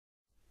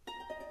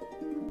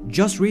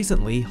Just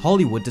recently,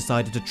 Hollywood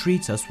decided to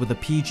treat us with a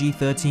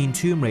PG-13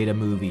 Tomb Raider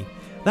movie.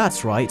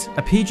 That's right,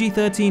 a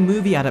PG-13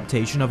 movie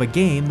adaptation of a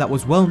game that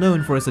was well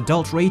known for its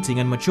adult rating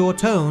and mature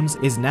tones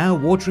is now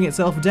watering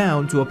itself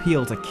down to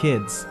appeal to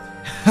kids.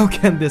 How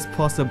can this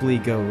possibly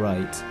go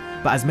right?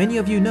 But as many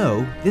of you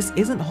know, this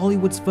isn't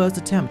Hollywood's first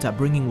attempt at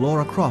bringing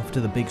Lara Croft to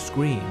the big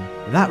screen.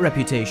 That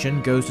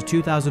reputation goes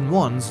to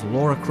 2001's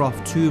Lara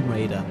Croft Tomb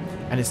Raider,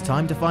 and it's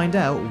time to find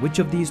out which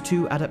of these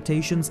two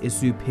adaptations is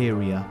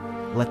superior.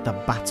 Let the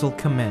battle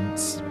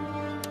commence.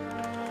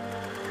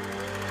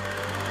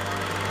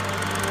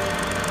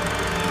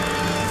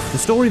 The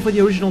story for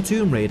the original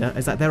Tomb Raider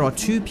is that there are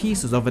two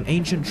pieces of an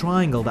ancient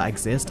triangle that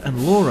exist,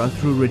 and Lara,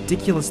 through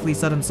ridiculously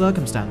sudden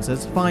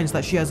circumstances, finds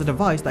that she has a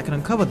device that can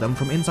uncover them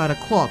from inside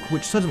a clock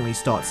which suddenly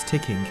starts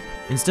ticking.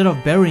 Instead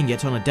of burying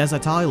it on a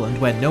desert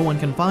island where no one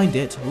can find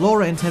it,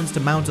 Lara intends to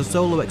mount a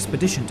solo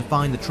expedition to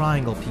find the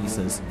triangle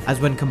pieces, as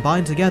when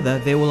combined together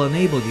they will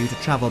enable you to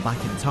travel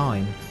back in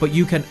time. But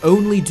you can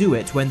only do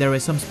it when there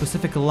is some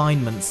specific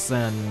alignments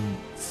and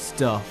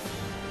stuff.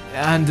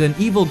 And an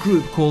evil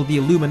group called the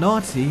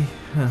Illuminati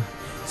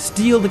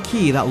steal the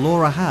key that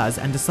Lara has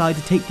and decide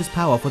to take this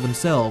power for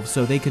themselves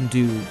so they can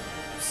do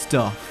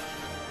stuff.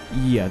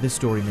 Yeah, this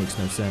story makes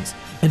no sense.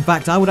 In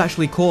fact, I would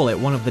actually call it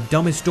one of the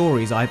dumbest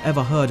stories I've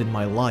ever heard in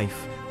my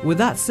life. With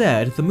that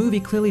said, the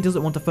movie clearly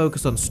doesn't want to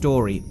focus on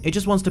story, it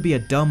just wants to be a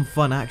dumb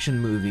fun action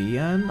movie,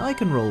 and I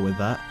can roll with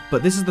that.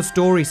 But this is the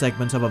story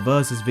segment of a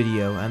versus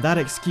video, and that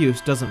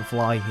excuse doesn't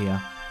fly here.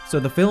 So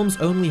the film's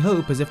only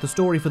hope is if the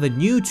story for the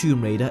new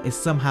Tomb Raider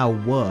is somehow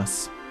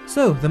worse.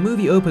 So, the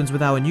movie opens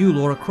with our new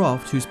Lara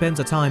Croft, who spends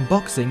her time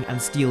boxing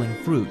and stealing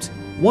fruit.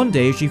 One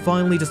day, she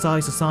finally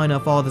decides to sign her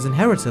father's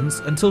inheritance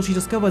until she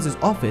discovers his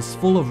office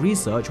full of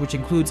research which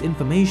includes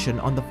information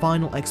on the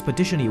final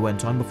expedition he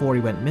went on before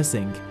he went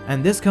missing.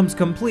 And this comes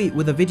complete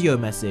with a video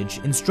message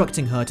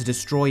instructing her to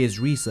destroy his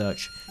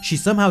research. She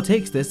somehow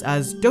takes this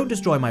as, "Don't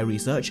destroy my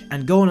research,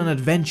 and go on an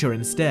adventure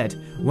instead,"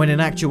 when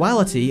in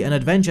actuality, an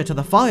adventure to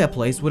the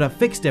fireplace would have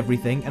fixed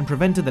everything and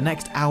prevented the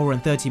next hour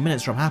and 30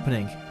 minutes from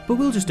happening. But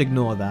we'll just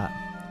ignore that.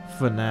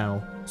 For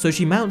now. So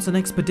she mounts an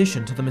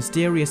expedition to the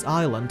mysterious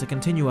island to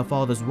continue her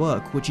father's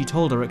work, which he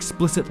told her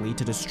explicitly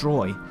to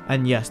destroy.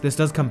 And yes, this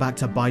does come back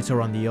to bite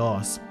her on the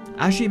arse.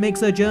 As she makes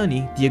her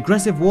journey, the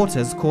aggressive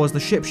waters cause the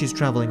ship she's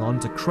traveling on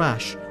to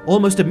crash.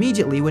 Almost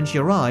immediately when she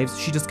arrives,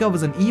 she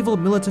discovers an evil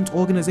militant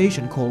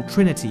organization called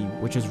Trinity,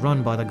 which is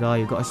run by the guy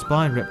who got his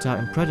spine ripped out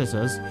in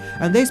Predators,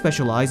 and they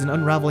specialize in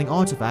unraveling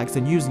artifacts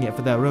and using it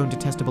for their own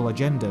detestable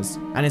agendas.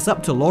 And it's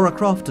up to Lara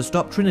Croft to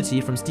stop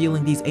Trinity from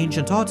stealing these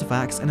ancient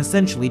artifacts and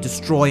essentially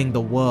destroying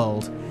the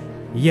world.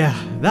 Yeah,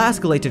 that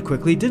escalated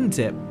quickly, didn't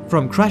it?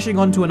 From crashing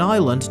onto an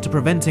island to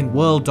preventing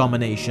world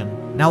domination.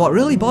 Now what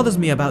really bothers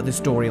me about this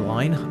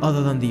storyline,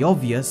 other than the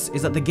obvious,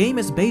 is that the game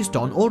it's based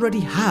on already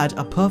had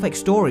a perfect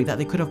story that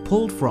they could have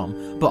pulled from,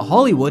 but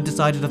Hollywood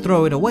decided to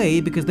throw it away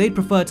because they'd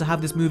prefer to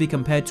have this movie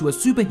compared to a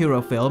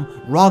superhero film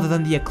rather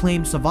than the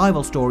acclaimed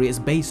survival story it's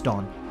based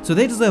on. So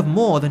they deserve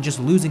more than just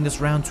losing this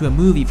round to a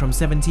movie from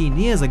 17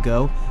 years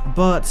ago,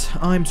 but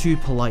I'm too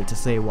polite to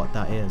say what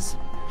that is.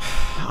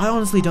 I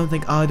honestly don't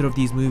think either of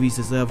these movies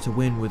deserve to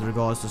win with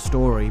regards to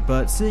story,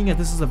 but seeing as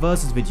this is a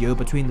versus video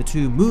between the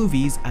two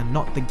movies and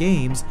not the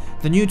games,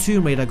 the new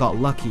Tomb Raider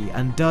got lucky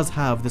and does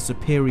have the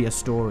superior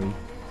story.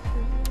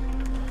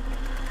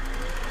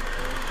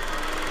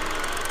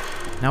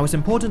 Now it's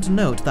important to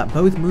note that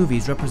both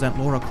movies represent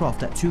Lara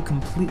Croft at two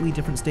completely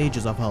different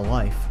stages of her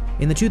life.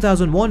 In the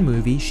 2001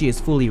 movie, she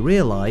is fully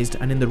realized,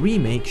 and in the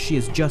remake, she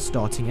is just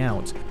starting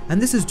out. And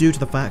this is due to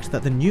the fact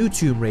that the new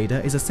Tomb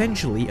Raider is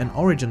essentially an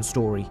origin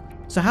story.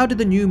 So how did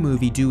the new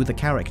movie do with the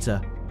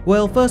character?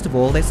 Well, first of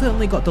all, they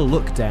certainly got the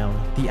look down.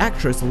 The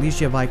actress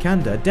Alicia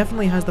Vikander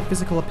definitely has the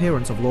physical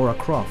appearance of Lara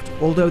Croft,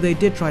 although they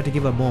did try to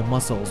give her more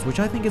muscles, which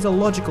I think is a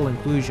logical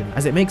inclusion,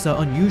 as it makes her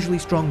unusually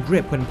strong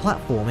grip when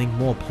platforming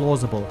more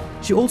plausible.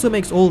 She also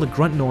makes all the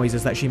grunt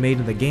noises that she made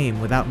in the game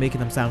without making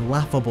them sound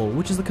laughable,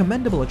 which is a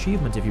commendable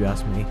achievement if you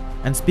ask me.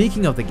 And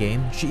speaking of the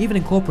game, she even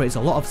incorporates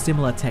a lot of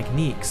similar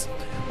techniques.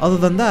 Other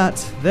than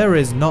that, there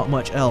is not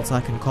much else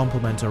I can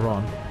compliment her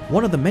on.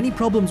 One of the many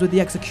problems with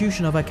the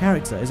execution of her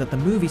character is that the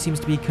movie seems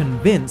to be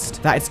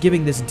convinced that it's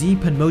giving this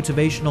deep and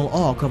motivational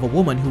arc of a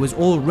woman who is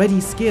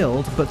already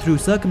skilled, but through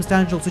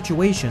circumstantial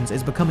situations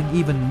is becoming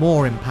even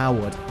more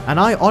empowered. And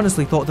I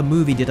honestly thought the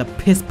movie did a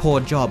piss poor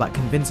job at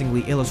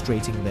convincingly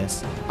illustrating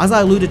this. As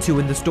I alluded to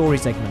in the story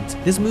segment,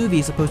 this movie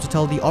is supposed to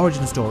tell the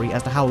origin story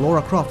as to how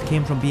Lara Croft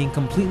came from being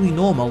completely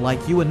normal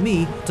like you and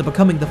me to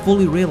becoming the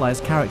fully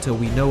realized character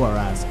we know her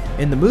as.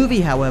 In the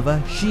movie,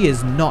 however, she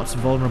is not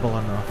vulnerable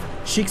enough.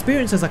 She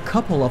experiences a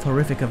couple of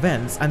horrific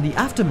events, and the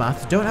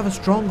aftermath don't have a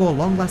strong or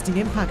long-lasting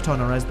impact on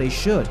her as they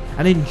should,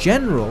 and in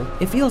general,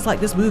 it feels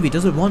like this movie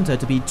doesn't want her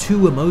to be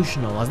too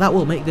emotional, as that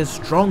will make this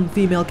strong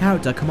female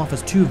character come off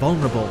as too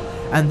vulnerable.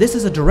 And this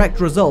is a direct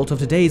result of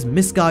today's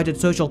misguided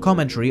social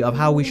commentary of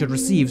how we should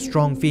receive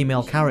strong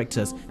female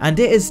characters, and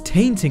it is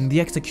tainting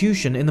the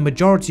execution in the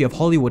majority of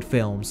Hollywood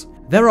films.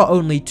 There are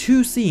only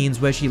 2 scenes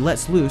where she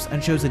lets loose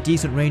and shows a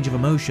decent range of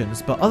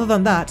emotions, but other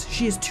than that,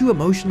 she is too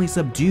emotionally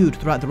subdued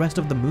throughout the rest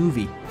of the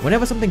movie.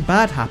 Whenever something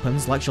bad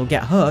happens, like she'll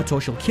get hurt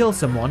or she'll kill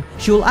someone,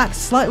 she will act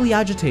slightly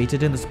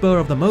agitated in the spur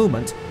of the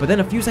moment, but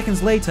then a few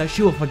seconds later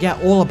she will forget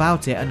all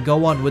about it and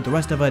go on with the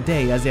rest of her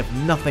day as if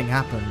nothing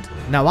happened.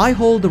 Now I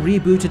hold the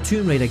rebooted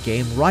Tomb Raider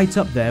game right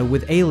up there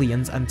with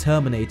Aliens and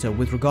Terminator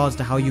with regards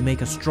to how you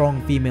make a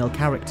strong female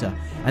character,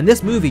 and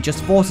this movie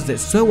just forces it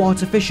so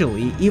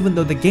artificially even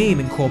though the game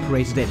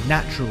incorporated it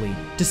naturally.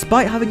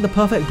 Despite having the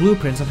perfect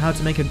blueprint on how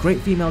to make a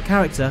great female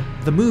character,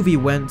 the movie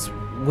went,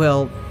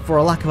 well, for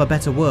a lack of a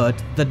better word,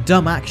 the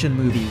dumb action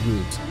movie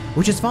route.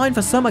 Which is fine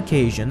for some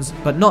occasions,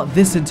 but not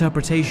this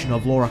interpretation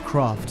of Lara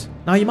Croft.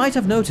 Now you might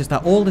have noticed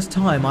that all this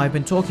time I've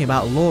been talking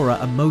about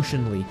Lara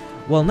emotionally.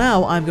 Well,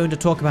 now I'm going to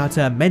talk about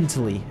her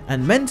mentally,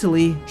 and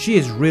mentally, she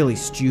is really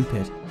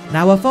stupid.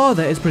 Now her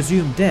father is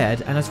presumed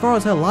dead, and as far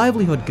as her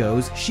livelihood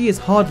goes, she is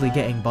hardly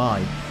getting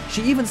by.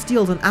 She even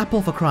steals an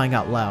apple for crying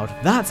out loud.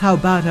 That's how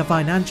bad her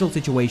financial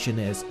situation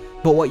is.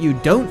 But what you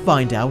don't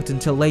find out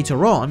until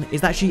later on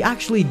is that she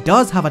actually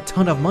does have a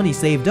ton of money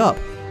saved up,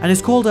 and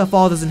is called her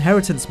father's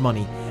inheritance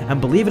money. And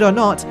believe it or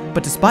not,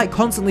 but despite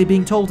constantly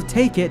being told to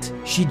take it,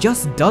 she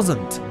just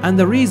doesn't. And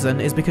the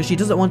reason is because she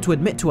doesn't want to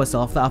admit to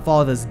herself that her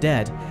father's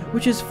dead,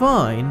 which is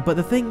fine, but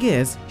the thing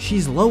is,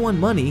 she's low on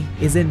money,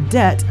 is in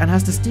debt, and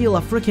has to steal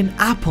a freaking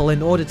apple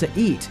in order to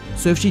eat.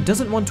 So if she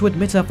doesn't want to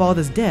admit her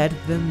father's dead,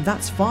 then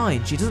that's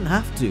fine, she doesn't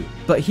have to.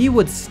 But he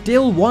would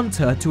still want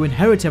her to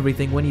inherit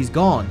everything when he's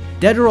gone.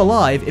 Dead or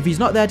alive, if he's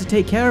not there to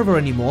take care of her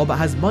anymore but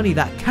has money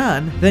that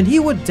can, then he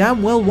would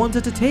damn well want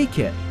her to take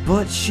it.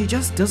 But she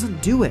just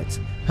doesn't do it.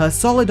 Her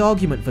solid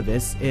argument for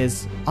this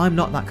is, I'm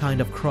not that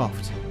kind of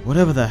Croft.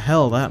 Whatever the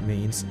hell that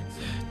means.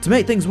 To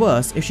make things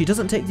worse, if she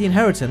doesn't take the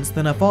inheritance,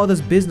 then her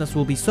father's business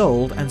will be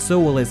sold and so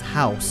will his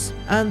house.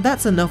 And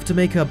that's enough to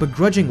make her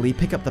begrudgingly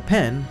pick up the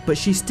pen, but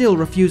she still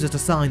refuses to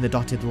sign the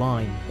dotted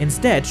line.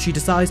 Instead, she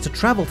decides to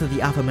travel to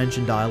the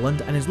aforementioned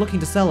island and is looking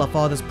to sell her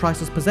father's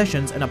priceless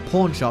possessions in a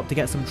pawn shop to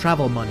get some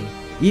travel money.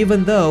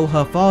 Even though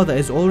her father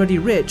is already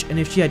rich, and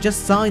if she had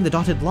just signed the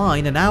dotted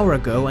line an hour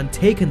ago and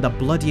taken the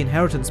bloody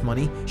inheritance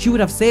money, she would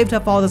have saved her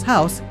father's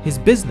house, his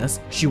business,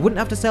 she wouldn't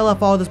have to sell her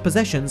father's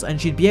possessions,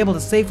 and she'd be able to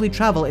safely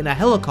travel in a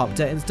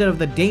helicopter instead of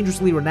the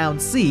dangerously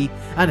renowned sea,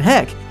 and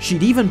heck,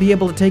 she'd even be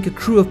able to take a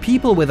crew of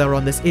people with her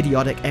on this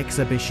idiotic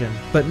exhibition.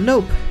 But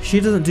nope,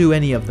 she doesn't do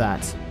any of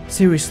that.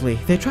 Seriously,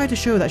 they try to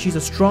show that she's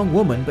a strong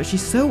woman, but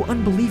she's so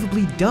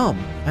unbelievably dumb,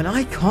 and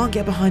I can't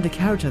get behind a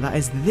character that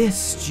is this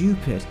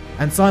stupid.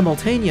 And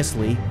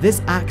simultaneously,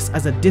 this acts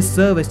as a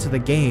disservice to the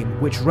game,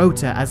 which wrote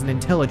her as an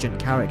intelligent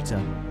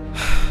character.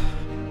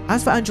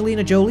 As for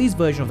Angelina Jolie's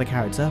version of the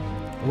character,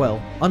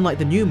 well, unlike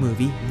the new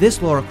movie, this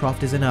Lara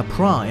Croft is in her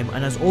prime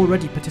and has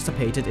already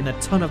participated in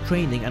a ton of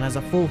training and has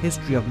a full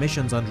history of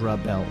missions under her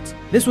belt.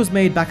 This was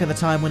made back at the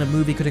time when a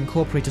movie could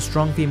incorporate a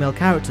strong female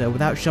character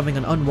without shoving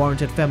an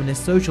unwarranted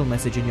feminist social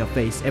message in your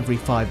face every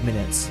 5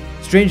 minutes.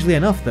 Strangely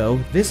enough though,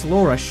 this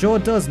Lara sure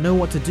does know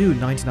what to do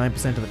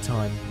 99% of the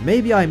time.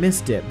 Maybe I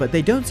missed it, but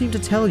they don't seem to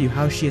tell you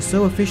how she is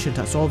so efficient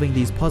at solving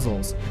these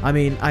puzzles. I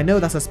mean, I know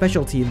that's a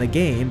specialty in the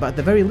game, but at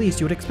the very least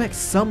you would expect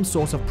some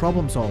sort of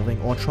problem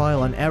solving or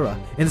trial and error.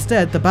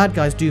 Instead, the bad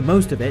guys do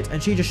most of it,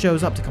 and she just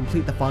shows up to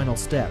complete the final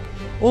step.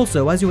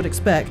 Also, as you would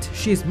expect,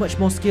 she is much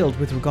more skilled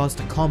with regards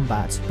to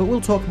combat, but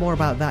we'll talk more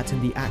about that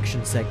in the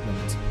action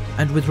segment.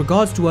 And with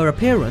regards to her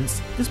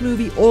appearance, this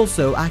movie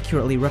also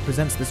accurately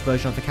represents this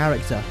version of the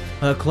character.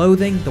 Her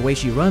clothing, the way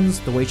she runs,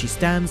 the way she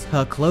stands,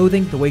 her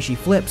clothing, the way she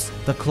flips,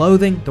 the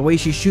clothing, the way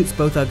she shoots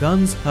both her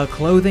guns, her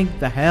clothing,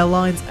 the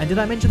hairlines, and did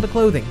I mention the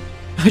clothing?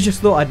 I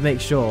just thought I'd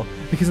make sure,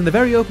 because in the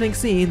very opening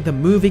scene, the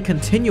movie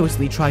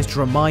continuously tries to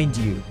remind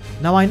you.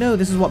 Now I know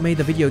this is what made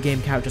the video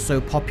game character so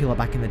popular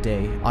back in the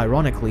day,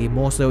 ironically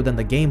more so than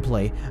the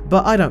gameplay,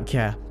 but I don't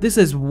care. This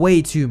is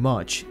way too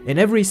much. In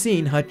every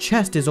scene, her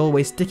chest is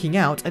always sticking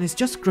out and it's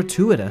just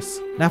gratuitous.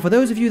 Now for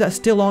those of you that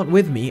still aren't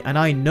with me, and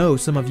I know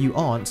some of you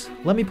aren't,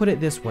 let me put it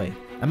this way.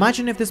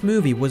 Imagine if this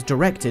movie was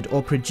directed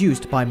or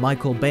produced by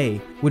Michael Bay.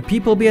 Would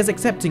people be as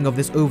accepting of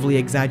this overly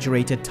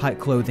exaggerated tight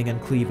clothing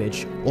and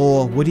cleavage?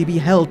 Or would he be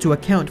held to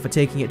account for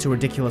taking it to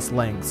ridiculous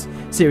lengths?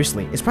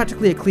 Seriously, it's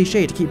practically a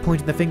cliche to keep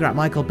pointing the finger at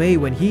Michael Bay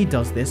when he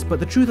does this, but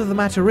the truth of the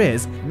matter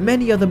is,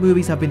 many other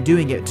movies have been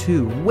doing it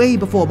too, way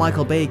before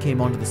Michael Bay came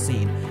onto the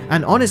scene.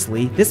 And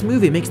honestly, this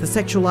movie makes the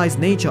sexualized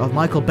nature of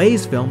Michael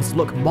Bay's films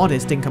look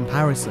modest in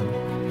comparison.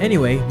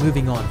 Anyway,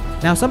 moving on.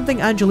 Now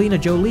something Angelina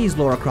Jolie's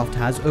Lara Croft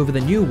has over the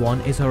new one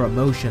is her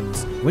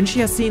emotions. When she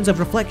has scenes of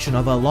reflection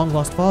of her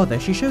long-lost father,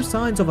 she shows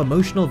signs of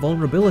emotional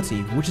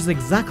vulnerability, which is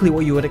exactly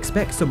what you would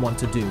expect someone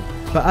to do.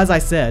 But as I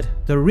said,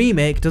 the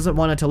remake doesn't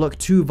want her to look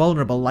too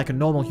vulnerable like a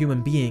normal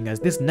human being, as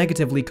this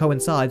negatively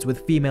coincides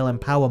with female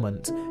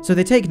empowerment. So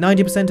they take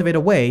 90% of it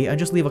away and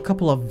just leave a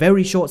couple of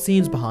very short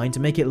scenes behind to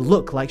make it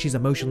look like she's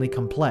emotionally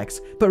complex,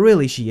 but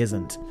really she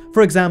isn't.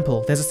 For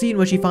example, there's a scene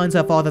where she finds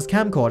her father's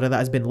camcorder that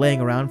has been laying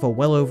around for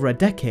well over a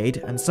decade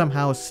and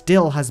somehow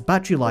still has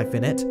battery life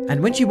in it, and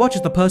when she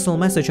watches the personal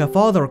message her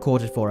father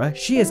recorded for her,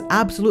 she is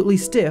absolutely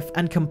stiff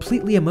and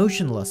completely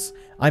emotionless.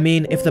 I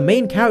mean, if the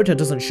main character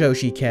doesn't show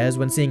she cares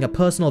when seeing a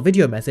personal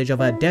video message of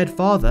her dead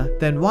father,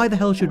 then why the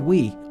hell should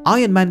we?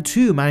 Iron Man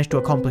 2 managed to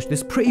accomplish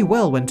this pretty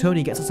well when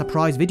Tony gets a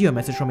surprise video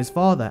message from his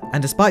father,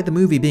 and despite the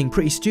movie being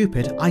pretty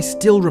stupid, I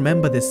still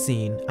remember this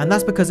scene, and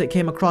that's because it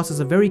came across as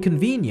a very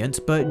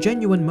convenient but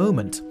genuine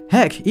moment.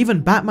 Heck,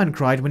 even Batman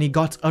cried when he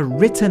got a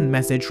written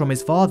message from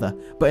his father,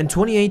 but in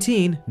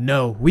 2018,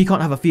 no, we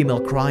can't have a female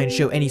cry and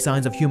show any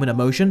signs of human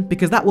emotion,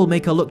 because that will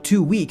make her look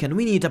too weak and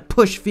we need to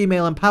push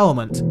female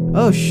empowerment.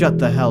 Oh, shut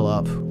the hell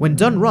up. When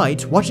done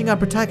right, watching our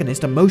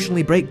protagonist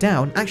emotionally break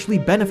down actually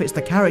benefits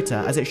the character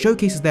as it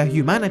showcases their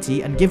humanity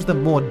and gives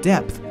them more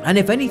depth, and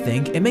if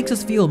anything, it makes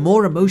us feel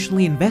more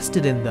emotionally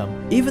invested in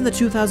them. Even the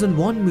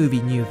 2001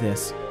 movie knew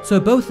this. So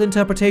both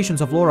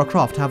interpretations of Lara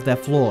Croft have their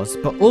flaws,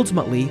 but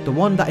ultimately, the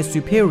one that is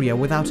superior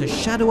without a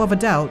shadow of a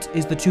doubt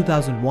is the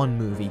 2001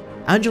 movie.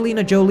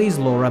 Angelina Jolie's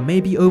Lara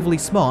may be overly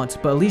smart,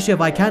 but Alicia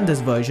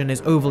Vikander's version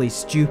is overly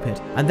stupid,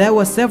 and there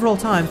were several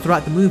times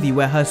throughout the movie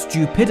where her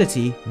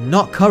stupidity,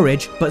 not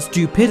courage, but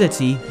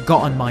stupidity,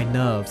 got on my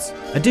nerves.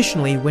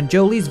 Additionally, when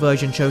Jolie's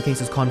version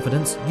showcases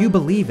confidence, you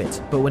believe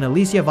it, but when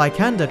Alicia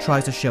Vikander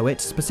tries to show it,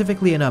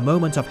 specifically in her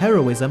moment of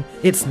heroism,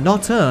 it's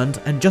not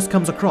earned and just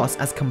comes across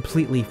as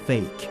completely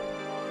fake.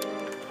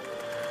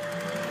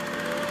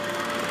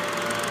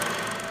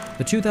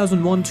 The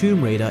 2001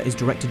 Tomb Raider is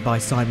directed by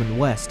Simon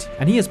West,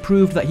 and he has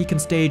proved that he can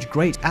stage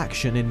great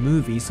action in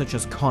movies such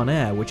as Con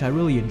Air, which I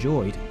really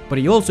enjoyed. But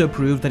he also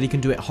proved that he can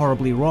do it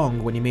horribly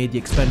wrong when he made The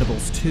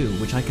Expendables 2,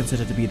 which I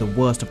consider to be the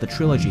worst of the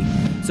trilogy.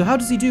 So how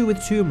does he do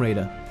with Tomb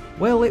Raider?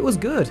 Well, it was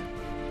good.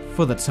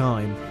 For the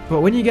time.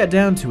 But when you get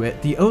down to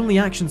it, the only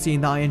action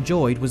scene that I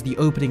enjoyed was the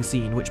opening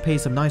scene, which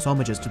pays some nice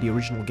homages to the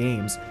original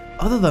games.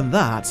 Other than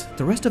that,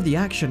 the rest of the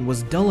action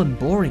was dull and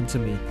boring to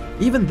me.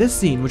 Even this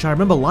scene, which I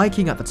remember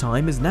liking at the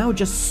time, is now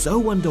just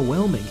so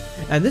underwhelming.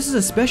 And this is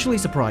especially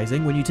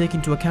surprising when you take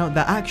into account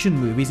that action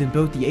movies in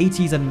both the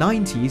 80s and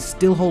 90s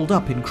still hold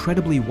up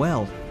incredibly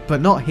well. But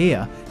not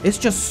here. It's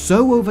just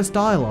so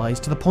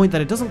over-stylized to the point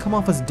that it doesn't come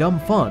off as dumb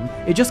fun,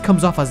 it just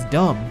comes off as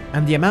dumb.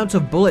 And the amount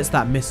of bullets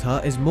that miss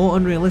her is more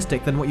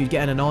unrealistic than what you'd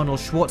get in an Arnold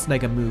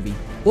Schwarzenegger movie.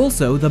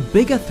 Also, the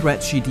bigger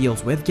threats she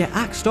deals with get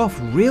axed off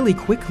really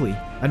quickly.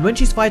 And when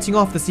she's fighting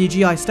off the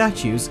CGI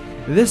statues,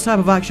 this type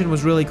of action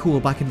was really cool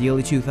back in the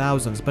early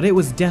 2000s, but it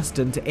was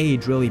destined to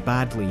age really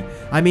badly.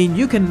 I mean,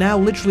 you can now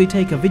literally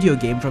take a video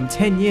game from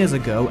 10 years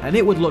ago and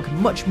it would look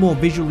much more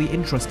visually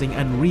interesting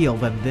and real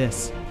than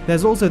this.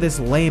 There's also this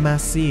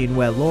lame-ass scene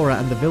where Lara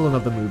and the villain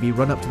of the movie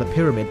run up to the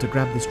pyramid to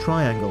grab this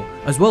triangle.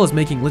 As well as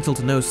making little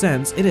to no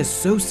sense, it is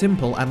so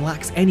simple and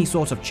lacks any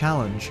sort of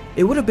challenge.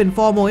 It would have been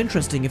far more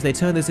interesting if they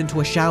turned this into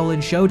a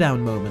Shaolin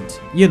Showdown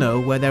moment. You know,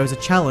 where there is a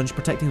challenge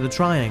protecting the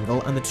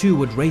triangle and the two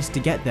would race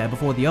to get there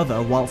before the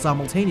other while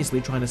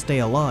simultaneously trying to stay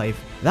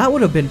alive. That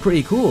would have been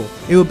pretty cool.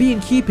 It would be in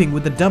keeping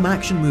with the dumb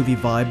action movie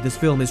vibe this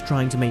film is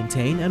trying to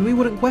maintain, and we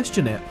wouldn't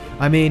question it.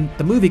 I mean,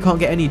 the movie can't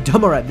get any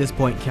dumber at this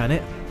point, can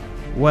it?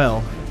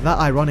 Well, that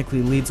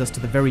ironically leads us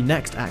to the very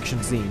next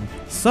action scene.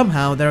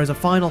 Somehow, there is a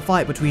final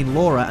fight between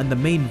Lara and the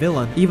main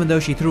villain, even though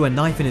she threw a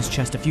knife in his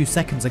chest a few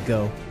seconds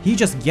ago. He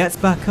just gets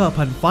back up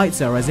and fights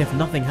her as if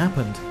nothing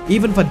happened.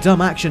 Even for dumb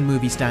action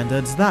movie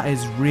standards, that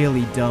is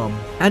really dumb.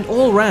 And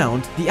all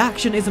round, the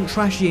action isn't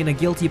trashy in a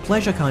guilty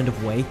pleasure kind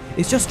of way,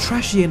 it's just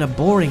trashy in a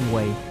boring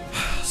way.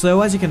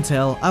 So as you can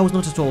tell, I was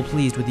not at all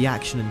pleased with the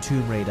action in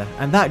Tomb Raider,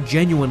 and that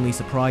genuinely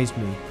surprised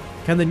me.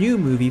 Can the new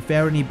movie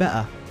fare any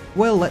better?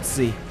 Well, let's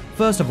see.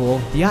 First of all,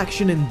 the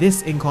action in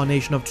this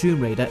incarnation of Tomb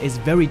Raider is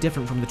very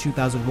different from the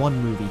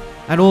 2001 movie,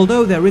 and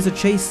although there is a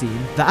chase scene,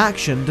 the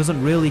action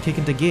doesn't really kick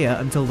into gear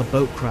until the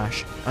boat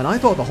crash, and I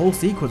thought the whole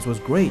sequence was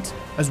great.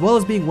 As well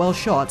as being well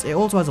shot, it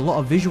also has a lot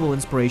of visual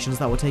inspirations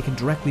that were taken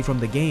directly from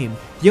the game.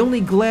 The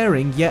only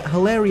glaring yet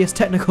hilarious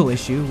technical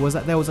issue was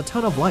that there was a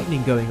ton of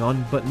lightning going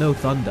on, but no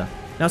thunder.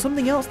 Now,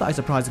 something else that I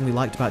surprisingly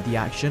liked about the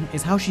action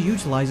is how she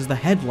utilizes the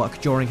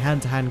headlock during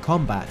hand-to-hand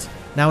combat.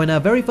 Now, in her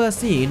very first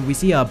scene, we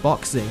see her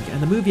boxing,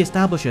 and the movie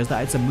establishes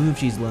that it's a move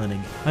she's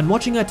learning. And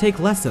watching her take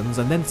lessons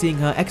and then seeing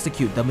her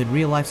execute them in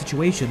real-life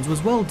situations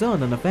was well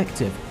done and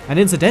effective. And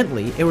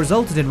incidentally, it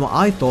resulted in what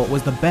I thought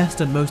was the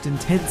best and most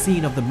intense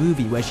scene of the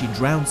movie where she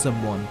drowned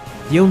someone.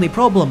 The only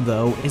problem,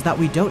 though, is that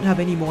we don't have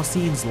any more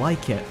scenes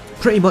like it.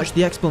 Pretty much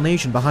the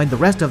explanation behind the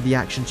rest of the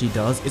action she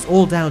does is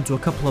all down to a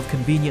couple of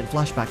convenient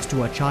flashbacks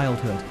to her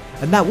childhood.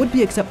 And that would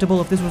be acceptable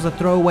if this was a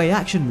throwaway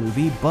action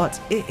movie, but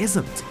it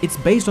isn't. It's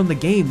based on the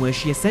game where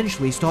she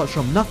essentially starts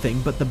from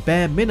nothing but the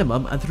bare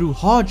minimum and through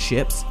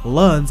hardships,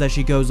 learns as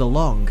she goes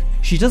along.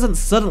 She doesn't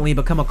suddenly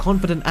become a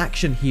confident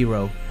action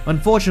hero.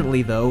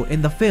 Unfortunately though,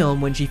 in the film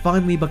when she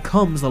finally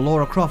becomes the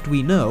Lara Croft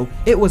we know,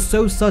 it was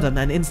so sudden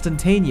and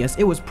instantaneous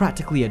it was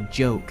practically a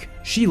joke.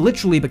 She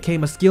literally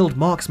became a skilled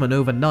marksman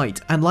overnight,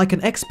 and like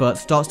an expert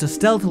starts to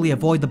stealthily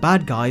avoid the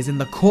bad guys in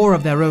the core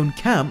of their own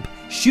camp,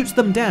 shoots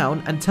them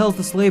down, and tells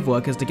the slave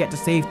workers to get to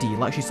safety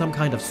like she's some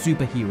kind of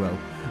superhero.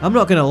 I'm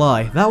not gonna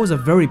lie, that was a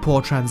very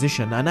poor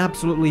transition and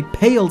absolutely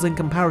pales in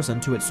comparison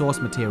to its source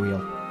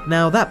material.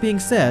 Now that being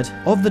said,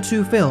 of the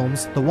two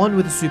films, the one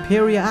with the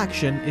superior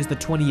action is the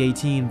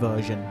 2018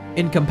 version.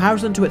 In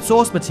comparison to its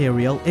source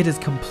material, it is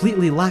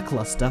completely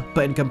lackluster,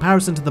 but in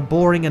comparison to the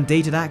boring and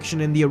dated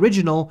action in the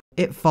original,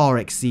 it far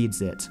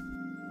exceeds it.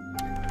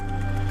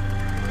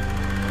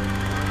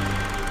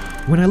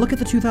 When I look at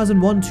the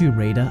 2001 Tomb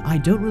Raider, I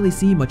don't really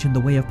see much in the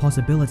way of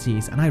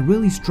possibilities, and I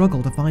really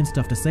struggle to find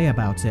stuff to say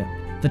about it.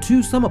 The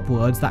two sum-up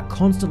words that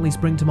constantly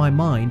spring to my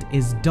mind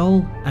is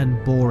dull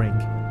and boring.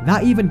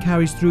 That even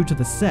carries through to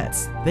the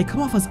sets. They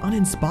come off as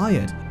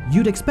uninspired.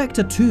 You'd expect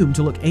a tomb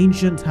to look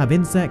ancient, have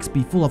insects,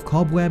 be full of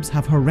cobwebs,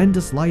 have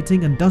horrendous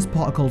lighting and dust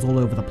particles all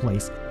over the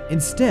place.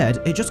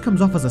 Instead, it just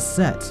comes off as a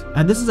set.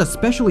 And this is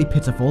especially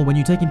pitiful when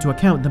you take into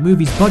account the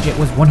movie's budget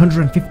was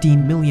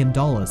 $115 million.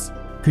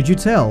 Could you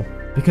tell?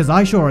 Because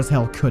I sure as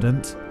hell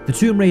couldn't. The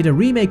Tomb Raider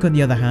remake, on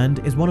the other hand,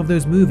 is one of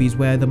those movies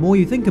where the more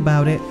you think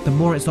about it, the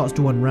more it starts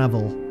to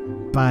unravel.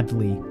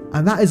 Badly.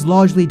 And that is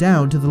largely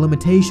down to the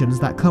limitations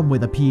that come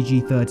with a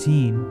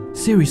PG-13.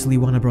 Seriously,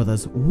 Warner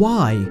Brothers,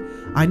 why?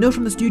 I know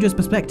from the studio's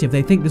perspective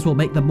they think this will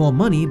make them more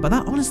money, but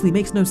that honestly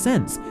makes no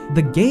sense.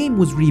 The game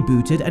was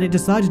rebooted and it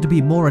decided to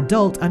be more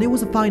adult, and it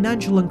was a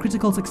financial and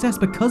critical success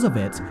because of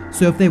it.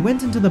 So if they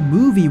went into the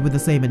movie with the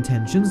same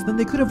intentions, then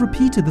they could have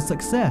repeated the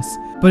success.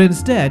 But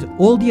instead,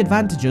 all the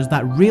advantages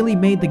that really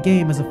made the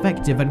game as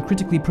effective and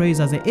critically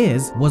praised as it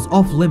is was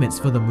off limits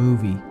for the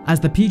movie,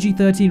 as the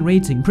PG-13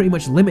 rating pretty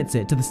much limits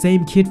it to the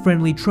same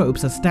kid-friendly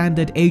tropes a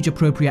standard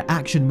age-appropriate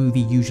action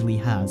movie usually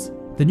has.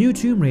 The new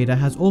Tomb Raider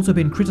has also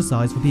been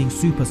criticized for being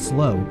super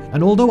slow,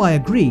 and although I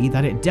agree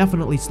that it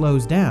definitely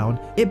slows down,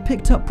 it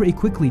picked up pretty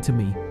quickly to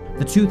me.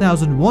 The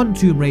 2001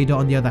 Tomb Raider,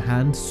 on the other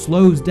hand,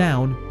 slows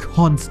down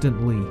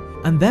constantly.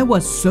 And there were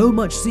so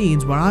much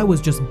scenes where I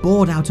was just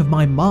bored out of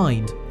my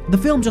mind. The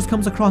film just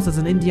comes across as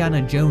an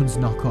Indiana Jones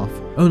knockoff,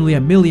 only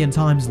 1,000,000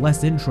 times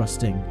less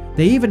interesting.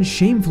 They even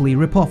shamefully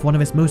rip off one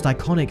of its most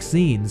iconic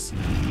scenes.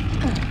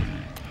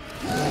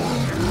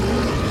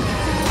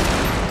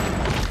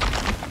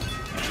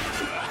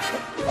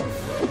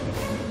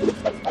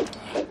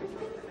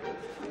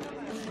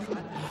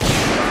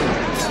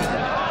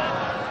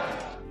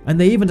 And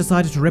they even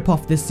decided to rip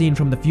off this scene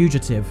from The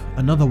Fugitive,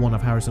 another one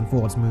of Harrison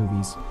Ford's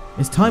movies.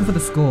 It's time for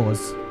the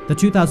scores. The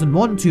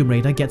 2001 Tomb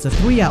Raider gets a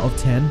 3 out of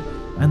 10,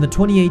 and the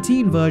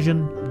 2018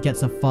 version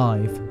gets a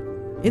 5.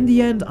 In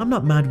the end, I'm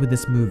not mad with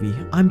this movie,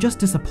 I'm just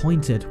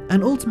disappointed,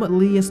 and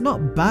ultimately it's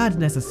not bad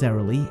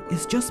necessarily,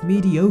 it's just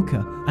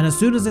mediocre. And as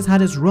soon as it's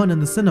had its run in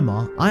the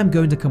cinema, I am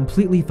going to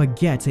completely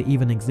forget it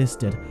even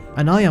existed,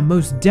 and I am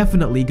most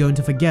definitely going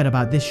to forget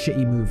about this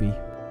shitty movie.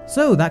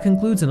 So that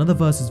concludes another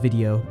Versus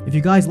video. If you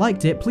guys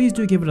liked it, please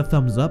do give it a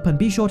thumbs up and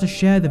be sure to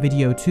share the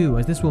video too,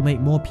 as this will make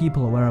more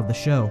people aware of the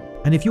show.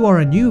 And if you are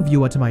a new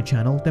viewer to my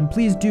channel, then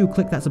please do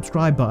click that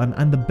subscribe button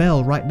and the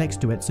bell right next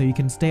to it so you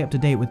can stay up to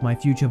date with my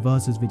future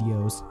Versus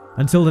videos.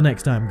 Until the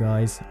next time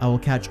guys, I will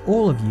catch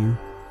all of you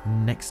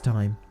next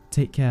time.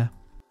 Take care.